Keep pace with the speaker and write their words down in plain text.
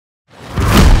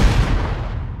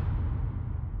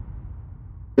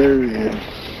There he is.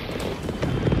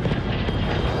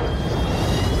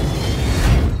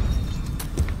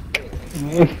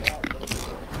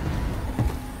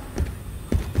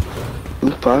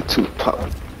 Tupac.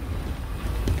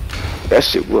 That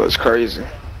shit was crazy.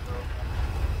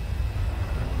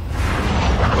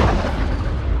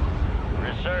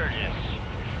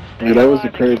 Yeah, that was the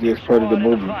craziest part of the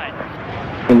movie.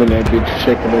 Him and that bitch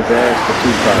checking his ass for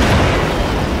Tupac.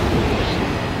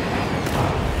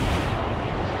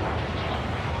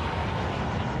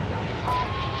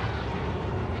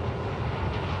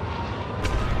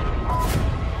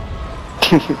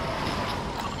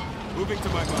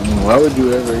 Why would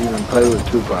you ever even play with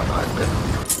Tupac like that?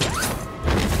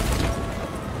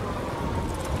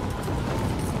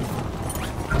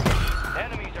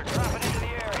 Enemies are dropping into the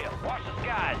area. Watch the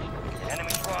skies. Enemy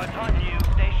squad's hunting you.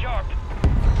 Stay sharp.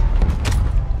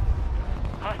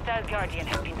 Hostile Guardian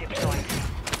has been deployed.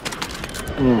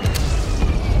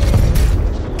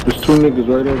 There's two niggas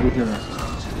right over here.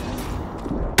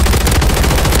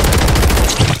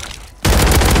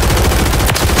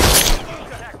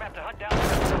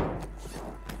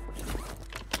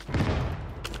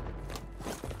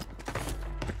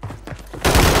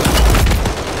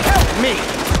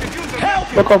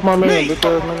 Fuck off my man, bitch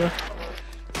ass nigga.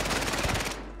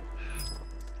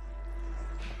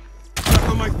 Back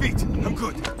on my feet. I'm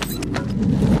good.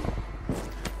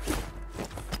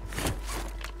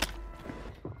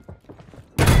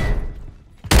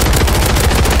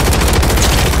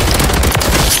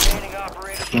 Remaining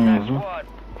operators in that squad.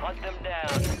 Hunt them down.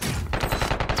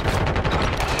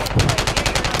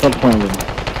 Stop playing with me.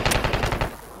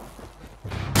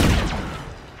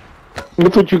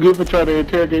 That's what you get for trying to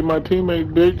interrogate my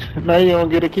teammate, bitch. Now you don't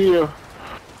get a kill.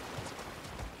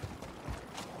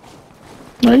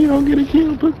 Now you don't get a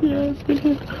kill, pussy ass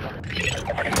bitch.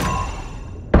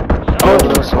 Oh,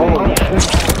 that's all.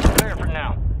 Clear for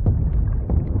now.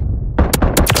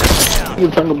 You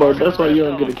talking about that's why you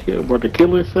don't get a kill, but the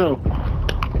kill itself.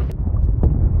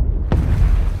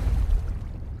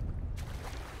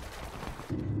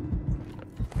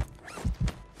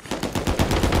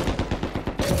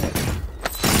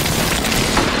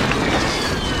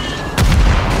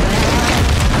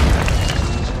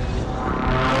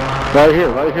 Right here,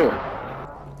 right here.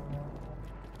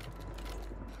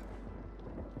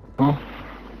 Huh?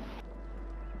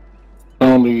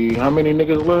 Only how many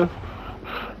niggas left?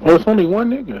 Oh, it's only one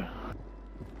nigga.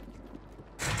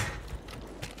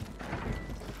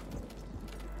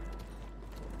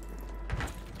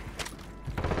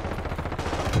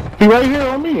 He right here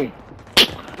on me.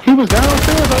 He was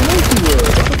downstairs, I knew he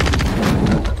was.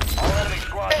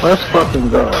 Let's fucking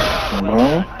go,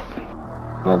 bro.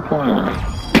 Stop playing.